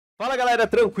Fala galera,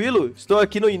 tranquilo? Estou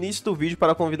aqui no início do vídeo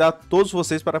para convidar todos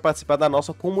vocês para participar da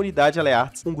nossa comunidade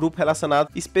aleArts, um grupo relacionado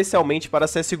especialmente para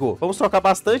CSGO. Vamos trocar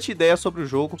bastante ideias sobre o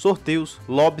jogo, sorteios,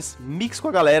 lobbies, mix com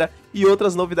a galera e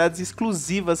outras novidades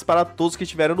exclusivas para todos que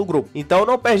estiveram no grupo. Então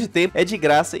não perde tempo, é de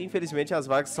graça e infelizmente as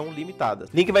vagas são limitadas.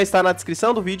 Link vai estar na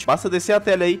descrição do vídeo, basta descer a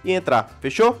tela aí e entrar.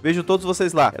 Fechou? Vejo todos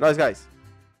vocês lá. É nóis, guys!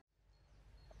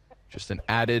 Just an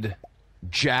added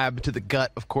jab to the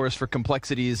gut, of course, for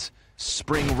Complexity's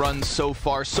spring run so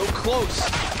far. So close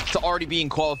to already being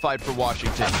qualified for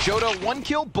Washington. Joda, 1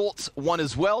 kill, Bolts 1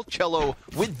 as well. Cello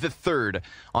with the 3rd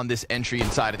on this entry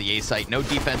inside of the A site. No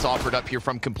defense offered up here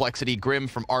from Complexity. Grim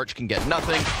from Arch can get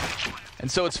nothing.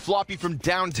 And so it's Floppy from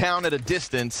downtown at a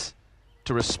distance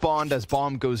to respond as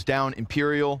bomb goes down.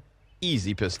 Imperial,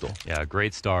 easy pistol. Yeah,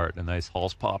 great start. A nice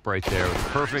Halls pop right there with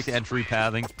perfect entry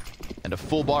pathing. And a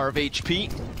full bar of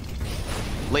HP.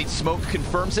 Late smoke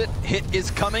confirms it. Hit is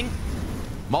coming.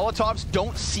 Molotovs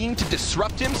don't seem to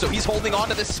disrupt him, so he's holding on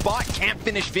to this spot. Can't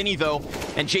finish Vinny, though.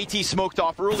 And JT smoked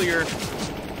off earlier.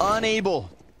 Unable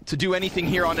to do anything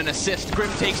here on an assist. Grim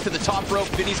takes to the top rope.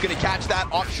 Vinny's going to catch that.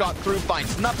 Off shot through,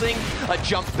 finds nothing. A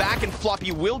jump back, and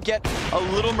Floppy will get a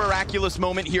little miraculous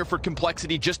moment here for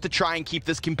Complexity just to try and keep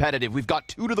this competitive. We've got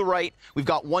 2 to the right. We've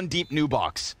got 1 deep new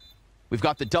box. We've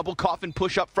got the double coffin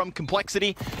push-up from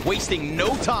Complexity, wasting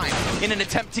no time in an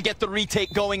attempt to get the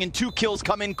retake going, and 2 kills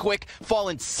come in quick.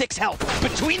 Fallen 6 health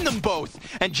between them both,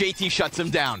 and JT shuts him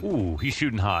down. Ooh, he's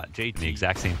shooting hot. JT in the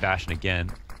exact same fashion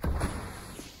again.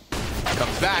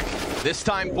 Comes back. This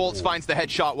time, Bolts finds the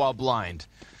headshot while blind.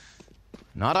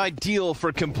 Not ideal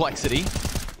for Complexity.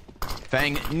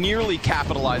 Fang nearly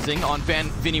capitalizing on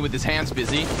Vinny with his hands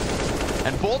busy.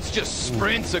 And Bolts just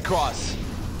sprints across.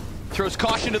 Throws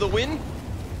caution to the wind,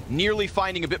 nearly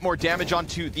finding a bit more damage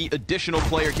onto the additional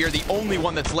player here, the only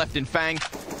one that's left in Fang.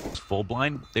 Full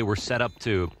blind, they were set up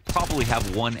to probably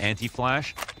have 1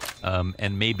 anti-flash,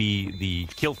 and maybe the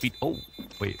kill feed. Oh,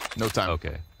 wait. No time.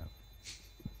 Okay.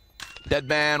 Dead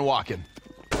man walking.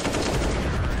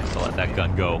 So let that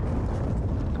gun go.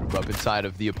 Up inside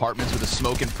of the apartments with a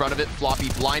smoke in front of it. Floppy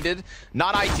blinded.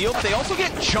 Not ideal, but they also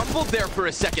get jumbled there for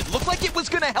a second. Looked like it was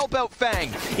going to help out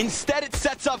Fang. Instead, it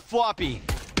sets up Floppy.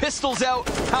 Pistols out.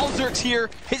 aleArts here,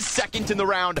 his 2nd in the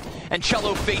round. And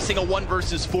Cello facing a 1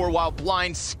 versus 4 while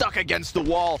blind, stuck against the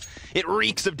wall. It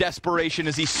reeks of desperation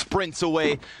as he sprints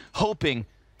away, hoping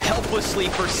helplessly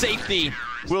for safety.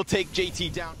 Will take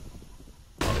JT down.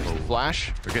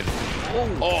 Flash. We're good.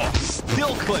 Oh,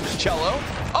 still clips Cello.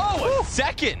 Oh, a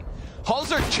 2nd.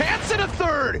 Halzer chance at a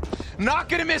 3rd. Not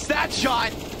gonna miss that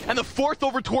shot. And the 4th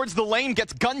over towards the lane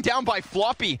gets gunned down by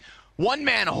Floppy.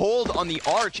 1-man hold on the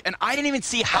Arch, and I didn't even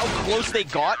see how close they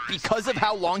got because of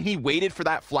how long he waited for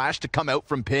that flash to come out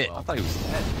from pit. I thought he was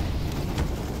dead.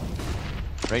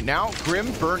 Right now,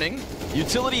 Grim burning.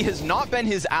 Utility has not been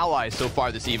his ally so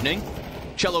far this evening.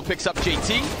 Cello picks up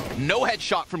JT. No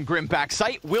headshot from Grim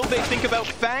backside. Will they think about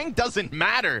Fang? Doesn't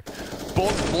matter.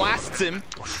 Bolt blasts him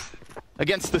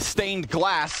against the stained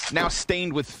glass. Now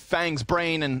stained with Fang's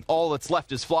brain, and all that's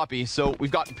left is Floppy. So we've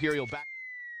got Imperial back.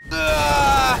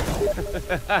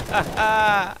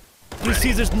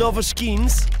 Precisas de novas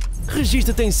skins?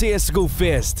 Registra-te em CSGO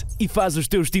Fest e faz os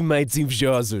teus teammates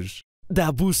invejosos.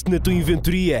 Dá boost na tua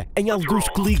inventoria em alguns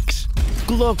cliques.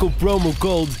 Coloca o promo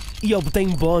code e obtém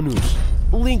bónus.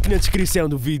 Link na descrição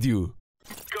do vídeo.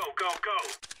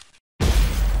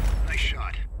 Nice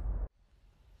shot.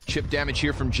 Chip damage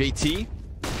here from JT.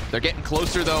 They're getting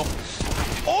closer though.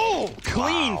 Oh,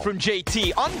 clean from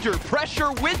JT. Under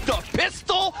pressure with the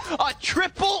pistol. A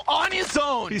triple on his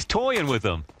own. He's toying with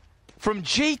them. From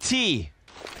JT.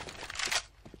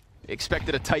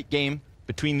 Expected a tight game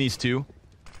between these two.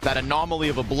 That anomaly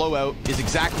of a blowout is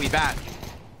exactly that.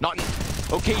 Not an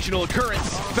occasional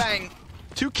occurrence. Fang.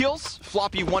 2 kills,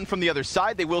 Floppy 1 from the other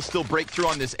side. They will still break through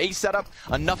on this A setup,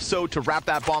 enough so to wrap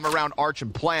that bomb around Arch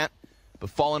and plant. But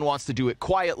Fallen wants to do it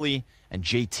quietly, and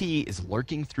JT is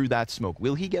lurking through that smoke.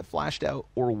 Will he get flashed out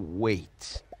or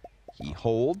wait? He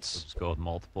holds. Let's go with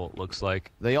multiple, it looks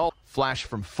like. They all flash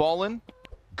from Fallen.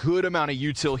 Good amount of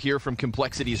util here from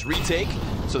Complexity's retake.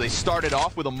 So they started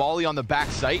off with a molly on the back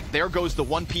site. There goes the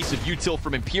 1 piece of util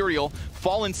from Imperial.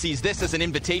 Fallen sees this as an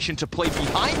invitation to play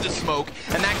behind the smoke,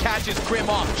 and that catches Grim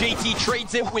off. JT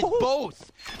trades it with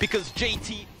both because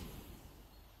JT...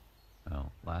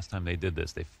 Well, last time they did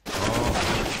this, they...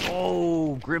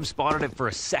 Oh, Grim spotted it for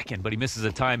a second, but he misses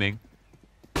the timing.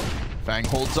 Fang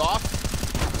holds off.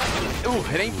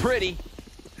 Ooh, it ain't pretty.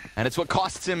 And it's what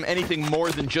costs him anything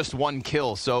more than just 1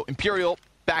 kill. So Imperial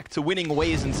back to winning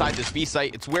ways inside this B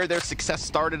site. It's where their success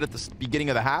started at the beginning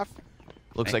of the half.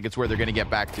 Looks like it's where they're going to get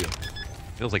back to.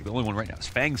 feels like the only one right now is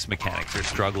Fang's mechanics are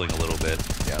struggling a little bit.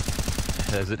 Yeah.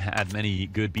 Hasn't had many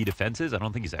good B defenses. I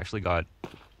don't think he's actually got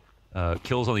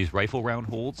kills on these rifle round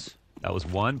holds. That was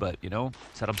one, but, you know,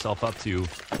 set himself up to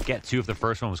get two if the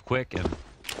first one was quick. And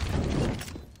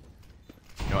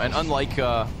you know, and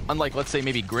unlike let's say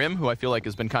maybe Grim, who I feel like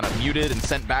has been kind of muted and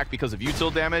sent back because of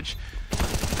util damage,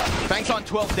 Fang's on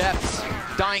 12 deaths,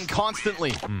 dying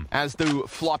constantly, as do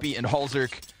Floppy and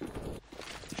Halzerk.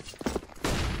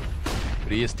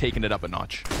 But he is taking it up a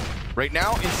notch. Right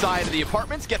now, inside of the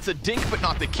apartments, gets a dink, but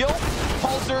not the kill.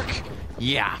 Halzerk,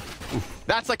 yeah.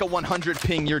 That's like a 100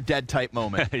 ping, you're dead type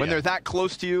moment. When they're that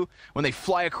close to you, when they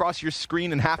fly across your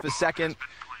screen in half a second,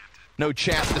 no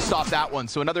chance to stop that one.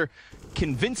 So another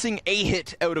convincing A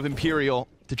hit out of Imperial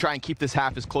to try and keep this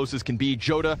half as close as can be.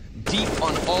 Joda deep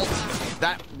on ult.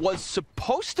 That was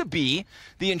supposed to be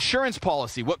the insurance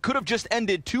policy. What could have just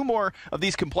ended two more of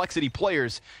these complexity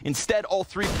players. Instead, all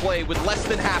three play with less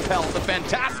than half health. A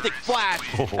fantastic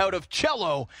flash out of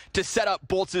Cello to set up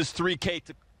Bolts'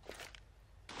 3K.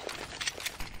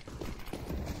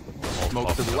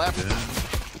 Smoke to the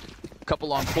left.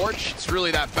 Couple on porch. It's really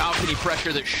that balcony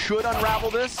pressure that should unravel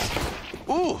this.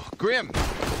 Ooh, Grim.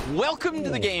 Welcome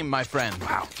to the game, my friend.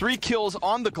 Wow. 3 kills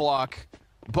on the clock.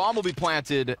 Bomb will be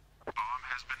planted.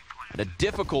 And a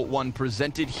difficult one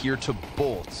presented here to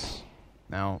Bolts.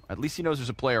 Now, at least he knows there's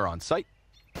a player on site.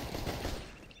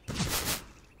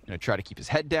 Gonna try to keep his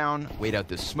head down, wait out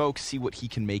this smoke, see what he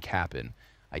can make happen.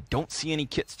 I don't see any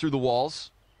kits through the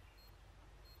walls.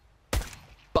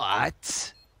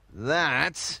 But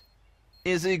that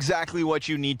is exactly what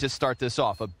you need to start this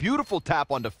off. A beautiful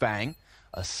tap onto Fang,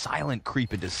 a silent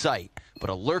creep into sight, but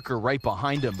a lurker right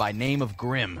behind him by name of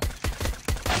Grim.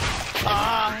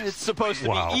 It's supposed to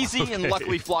be easy, and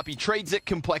luckily Floppy trades it.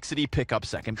 Complexity pick up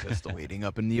second pistol. Waiting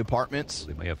up in the apartments.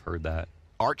 They may have heard that.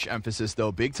 Arch emphasis,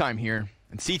 though, big time here.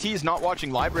 And CT is not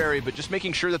watching library, but just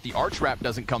making sure that the Arch wrap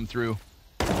doesn't come through.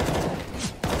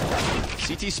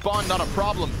 CT spawn, not a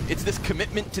problem. It's this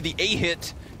commitment to the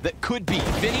A-hit that could be.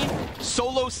 Vinny,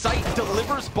 solo sight,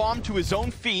 delivers bomb to his own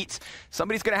feet.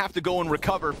 Somebody's gonna have to go and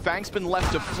recover. Fang's been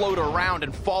left to float around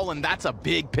and fallen. That's a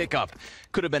big pickup.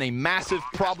 Could have been a massive,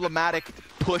 problematic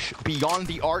push beyond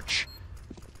the Arch.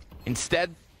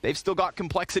 Instead, they've still got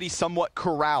Complexity somewhat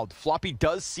corralled. Floppy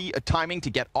does see a timing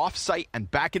to get off-site and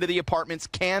back into the apartments.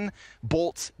 Can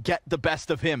Bolts get the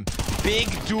best of him? Big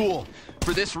duel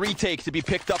for this retake to be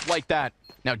picked up like that.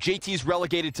 Now JT's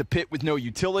relegated to pit with no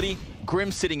utility.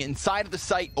 Grim sitting inside of the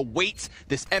site awaits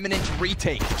this eminent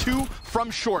retake. 2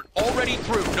 from short, already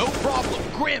through, no problem.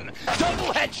 Grim,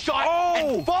 double headshot,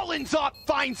 and Fallen's up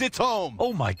finds its home.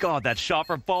 Oh my god, that shot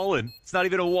from Fallen. It's not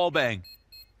even a wall bang.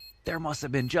 There must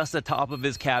have been just the top of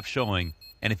his cap showing.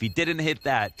 And if he didn't hit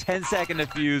that, 10-second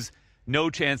defuse, no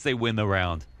chance they win the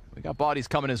round. We got bodies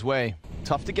coming his way.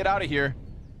 Tough to get out of here.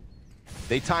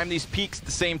 They time these peaks at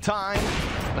the same time,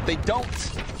 but they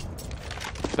don't.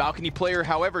 Balcony player,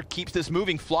 however, keeps this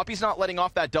moving. Floppy's not letting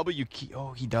off that W key.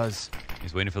 Oh, he does.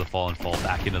 He's waiting for the fall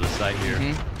back into the site here.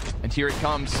 And here it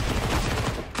comes.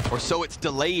 Or so it's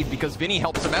delayed because Vinny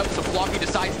helps him out, so Floppy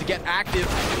decides to get active.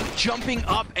 Jumping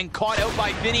up and caught out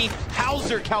by Vinny.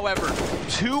 Halzerk, however,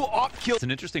 2 op kills. It's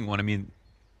an interesting one. I mean,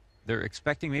 they're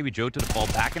expecting maybe Jota to fall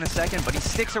back in a second, but he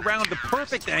sticks around the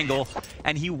perfect angle,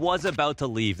 and he was about to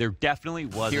leave. There definitely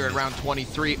was. Here at round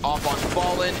 23, off on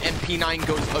Fallen, and P9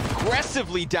 goes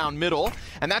aggressively down middle,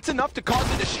 and that's enough to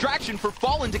cause a distraction for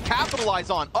Fallen to capitalize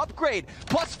on. Upgrade,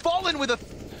 plus Fallen with a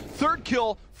third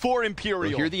kill for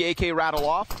Imperial. Hear the AK rattle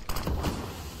off.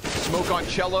 Smoke on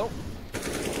Cello.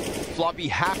 Floppy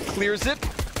half clears it.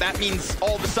 That means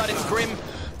all of a sudden Grim,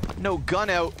 no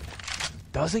gun out.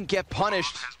 Doesn't get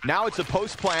punished. Now it's a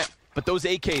post plant, but those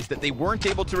AKs that they weren't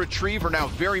able to retrieve are now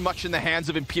very much in the hands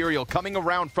of Imperial. Coming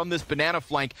around from this banana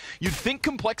flank, you'd think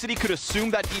Complexity could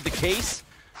assume that'd be the case.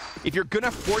 If you're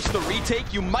gonna force the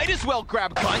retake, you might as well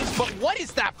grab guns, but what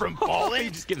is that from Fallen? He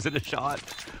just gives it a shot.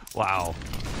 Wow.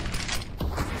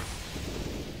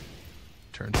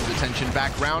 Turns his attention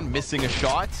back round, missing a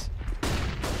shot.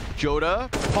 Joda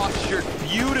postured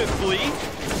beautifully.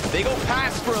 They go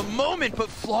past for a moment, but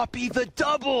Floppy the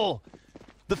double.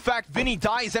 The fact Vinny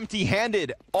dies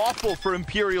empty-handed, awful for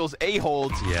Imperial's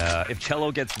A-hold. Yeah, if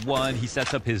Cello gets one, he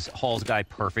sets up his Halls guy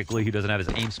perfectly. He doesn't have his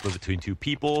aim split between 2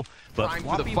 people. But Trying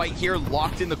for the fight here,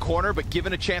 locked in the corner, but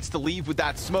given a chance to leave with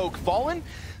that smoke. Fallen,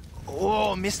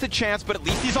 oh, missed a chance, but at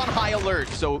least he's on high alert.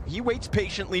 So he waits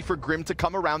patiently for Grim to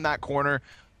come around that corner.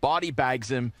 Body bags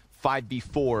him,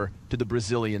 5v4 to the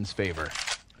Brazilian's favor.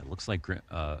 It looks like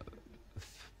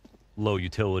low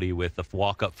utility with the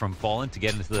walk up from Fallen to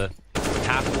get into the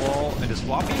half wall into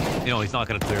Swappy. You know, he's not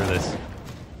going to clear this.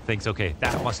 thinks, okay,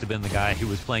 that must have been the guy who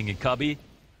was playing in Cubby.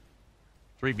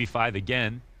 3v5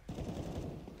 again.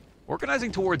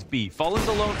 Organizing towards B. Fallen's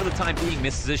alone for the time being,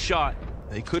 misses his shot.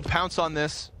 They could pounce on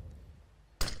this.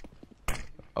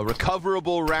 A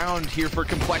recoverable round here for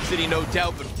Complexity, no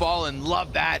doubt, but Fallen,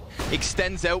 love that.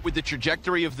 Extends out with the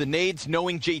trajectory of the nades,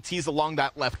 knowing JT's along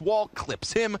that left wall,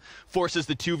 clips him, forces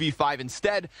the 2v5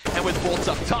 instead, and with bolts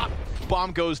up top,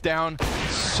 bomb goes down.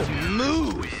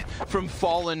 Smooth from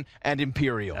Fallen and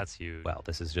Imperial. That's huge. Wow,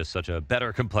 this is just such a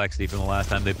better Complexity from the last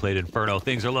time they played Inferno.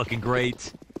 Things are looking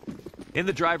great. In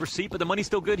the driver's seat, but the money's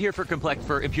still good here for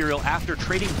Imperial after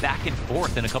trading back and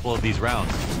forth in a couple of these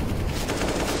rounds.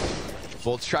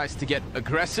 Volts tries to get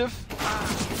aggressive.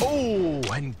 Oh,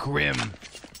 and Grim,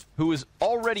 who is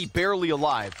already barely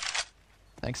alive,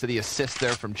 thanks to the assist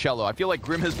there from Cello. I feel like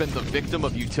Grim has been the victim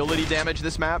of utility damage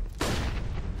this map.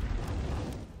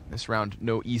 This round,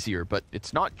 no easier, but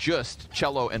it's not just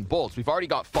Cello and Bolts. We've already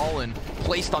got Fallen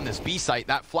placed on this B site.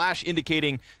 That flash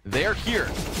indicating they're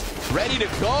here, ready to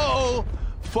go.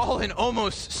 Fallen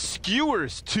almost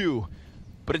skewers too.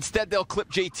 But instead, they'll clip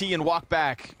JT and walk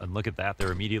back. And look at that.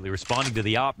 They're immediately responding to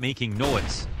the op, making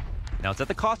noise. Now, it's at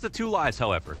the cost of 2 lives,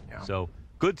 however. Yeah. So,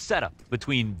 good setup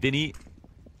between Vinny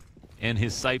and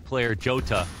his site player,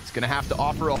 Jota. He's going to have to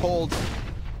offer a hold.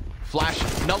 Flash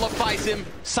nullifies him.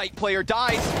 Site player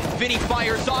dies. Vinny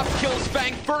fires off, kills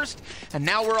Fang first. And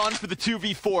now we're on for the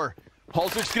 2v4.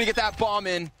 Halzer's going to get that bomb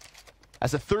in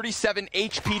as a 37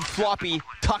 HP'd floppy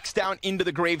tucks down into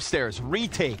the grave stairs.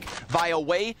 Retake via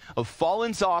way of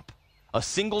Fallen's op. A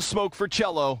single smoke for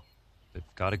Cello. They've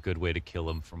got a good way to kill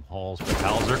him from Halls, but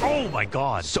Halzer, oh my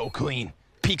god! So clean.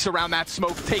 Peeks around that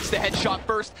smoke, takes the headshot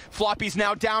first. Floppy's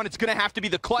now down. It's gonna have to be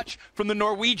the clutch from the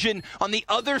Norwegian on the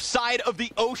other side of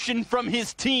the ocean from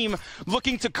his team,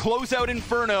 looking to close out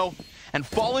Inferno. And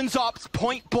Fallen's ops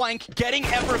point blank, getting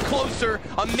ever closer.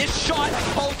 A missed shot,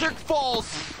 Halzer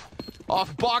falls.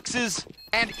 Off boxes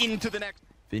and into the next.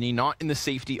 Vinny not in the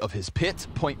safety of his pit.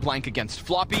 Point blank against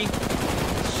Floppy.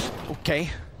 Okay.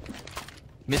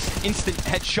 Missed instant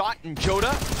headshot and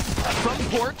Jota from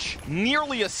porch.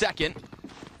 Nearly a second.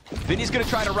 Vinny's going to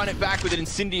try to run it back with an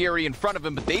incendiary in front of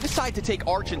him, but they decide to take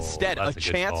Arch instead. A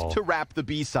chance to wrap the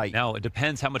B site. Now, it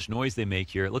depends how much noise they make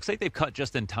here. It looks like they've cut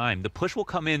just in time. The push will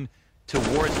come in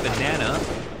towards Banana,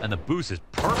 and the boost is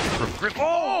perfect for Grim.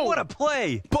 Oh, what a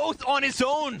play! Both on his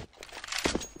own.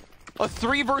 A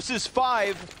 3 versus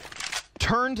 5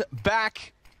 turned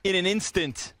back in an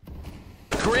instant.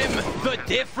 Grim, the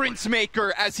difference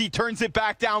maker, as he turns it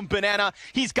back down. Banana,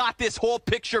 he's got this whole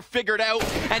picture figured out,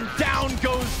 and down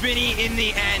goes Vinny in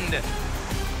the end.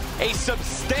 A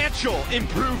substantial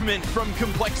improvement from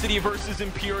Complexity versus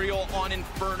Imperial on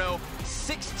Inferno.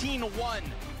 16-1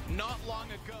 not long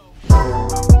ago.